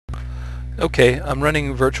Okay, I'm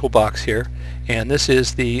running VirtualBox here, and this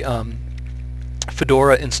is the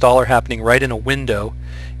Fedora installer happening right in a window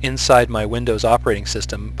inside my Windows operating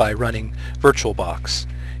system by running VirtualBox.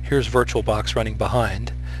 Here's VirtualBox running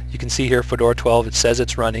behind. You can see here Fedora 12, it says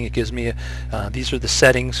it's running. It gives me, these are the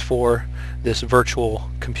settings for this virtual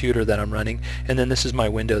computer that I'm running, and then this is my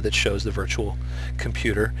window that shows the virtual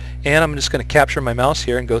computer. And I'm just going to capture my mouse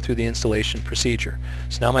here and go through the installation procedure.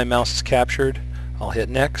 So now my mouse is captured. I'll hit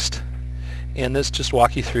next, and this just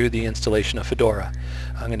walk you through the installation of Fedora.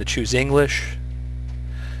 I'm going to choose English,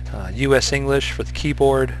 US English for the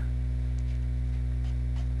keyboard.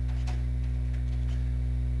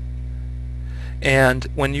 And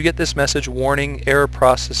when you get this message, warning, error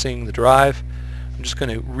processing the drive, I'm just going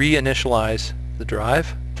to reinitialize the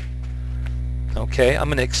drive. Okay, I'm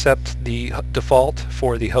going to accept the default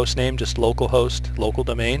for the host name, just localhost, local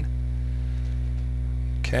domain.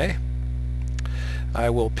 Okay. I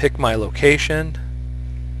will pick my location,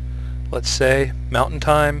 let's say Mountain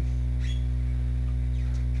Time.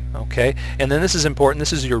 Okay, and then this is important,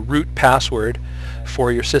 this is your root password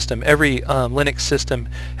for your system. Every Linux system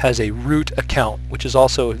has a root account, which is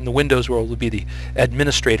also in the Windows world would be the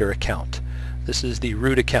administrator account. This is the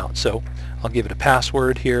root account, so I'll give it a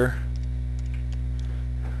password here.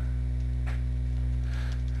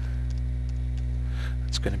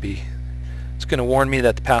 It's going to warn me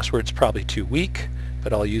that the password's probably too weak,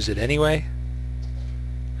 but I'll use it anyway.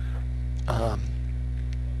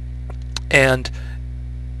 And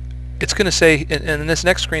it's going to say, and in this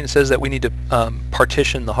next screen it says that we need to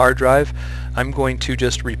partition the hard drive. I'm going to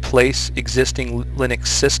just replace existing Linux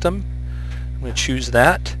system. I'm going to choose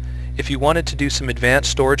that. If you wanted to do some advanced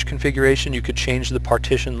storage configuration, you could change the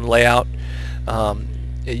partition layout.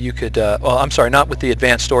 You could, well, I'm sorry, not with the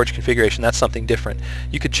advanced storage configuration, that's something different.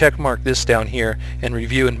 You could check mark this down here and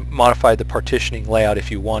review and modify the partitioning layout if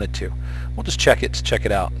you wanted to. We'll just check it to check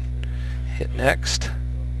it out. Hit next.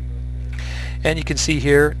 And you can see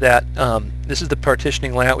here that this is the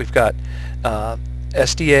partitioning layout. We've got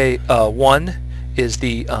SDA1 is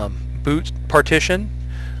the boot partition.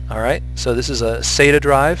 Alright, so this is a SATA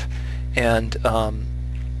drive, and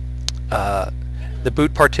the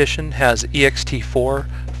boot partition has ext4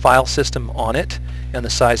 file system on it, and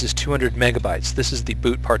the size is 200 megabytes. This is the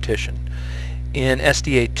boot partition. In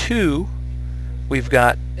SDA2, we've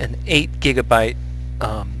got an 8 gigabyte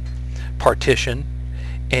partition,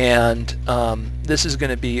 and this is going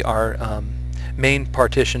to be our main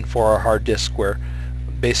partition for our hard disk, where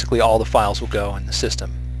basically all the files will go in the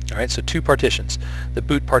system. Alright, so two partitions, the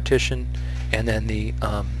boot partition and then the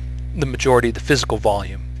majority, the physical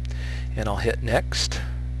volume. And I'll hit next.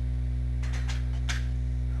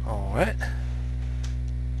 Alright.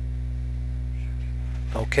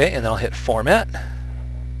 Okay, and then I'll hit format.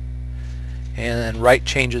 And then write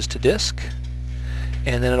changes to disk.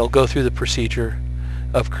 And then it'll go through the procedure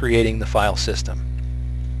of creating the file system.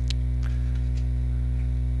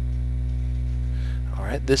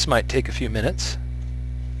 Alright, this might take a few minutes.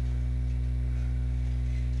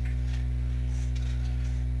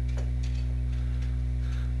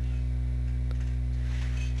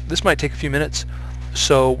 This might take a few minutes,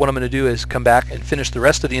 so what I'm going to do is come back and finish the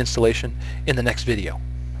rest of the installation in the next video.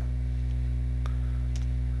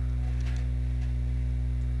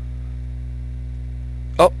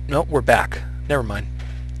 Oh, no, we're back. Never mind.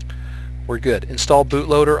 We're good. Install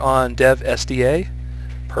bootloader on dev SDA.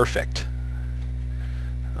 Perfect.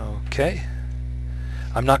 Okay.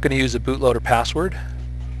 I'm not going to use a bootloader password.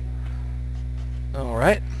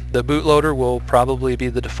 Alright. The bootloader will probably be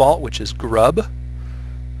the default, which is grub.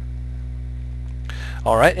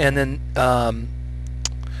 Alright, and then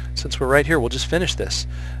since we're right here, we'll just finish this.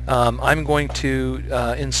 I'm going to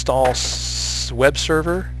install web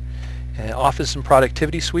server, and Office and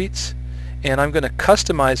Productivity Suites, and I'm going to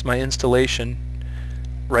customize my installation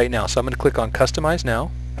right now. So I'm going to click on Customize Now,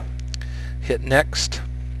 hit Next,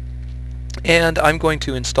 and I'm going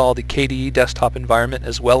to install the KDE desktop environment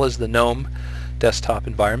as well as the GNOME desktop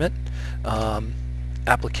environment.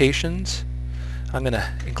 Applications, I'm going to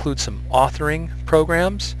include some authoring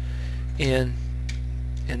programs in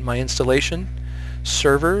my installation.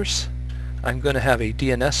 Servers, I'm going to have a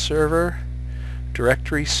DNS server,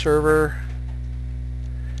 directory server,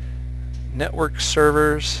 network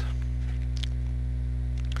servers,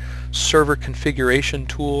 server configuration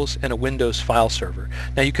tools, and a Windows file server.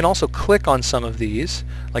 Now you can also click on some of these,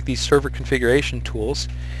 like these server configuration tools,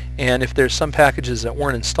 and if there's some packages that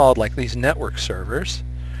weren't installed, like these network servers,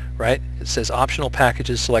 right? It says optional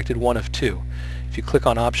packages selected 1 of 2. If you click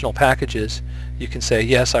on optional packages, you can say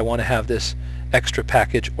yes, I want to have this extra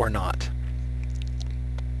package or not.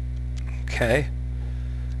 Okay.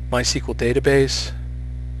 MySQL database.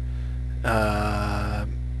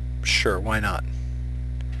 Sure, why not?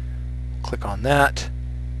 Click on that.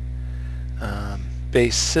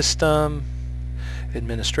 Base system,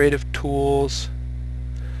 administrative tools.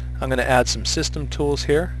 I'm going to add some system tools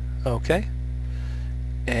here. Okay.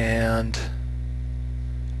 And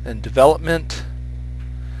development.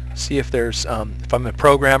 See if there's, if I'm a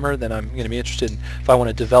programmer, then I'm going to be interested in if I want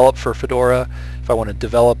to develop for Fedora, if I want to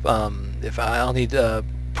develop, if I'll need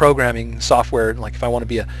programming software, like if I want to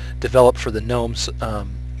be a develop for the GNOME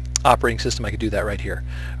operating system, I could do that right here.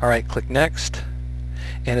 Alright, click Next.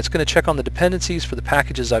 And it's going to check on the dependencies for the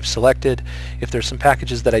packages I've selected. If there's some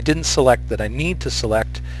packages that I didn't select that I need to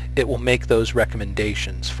select, it will make those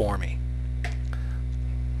recommendations for me.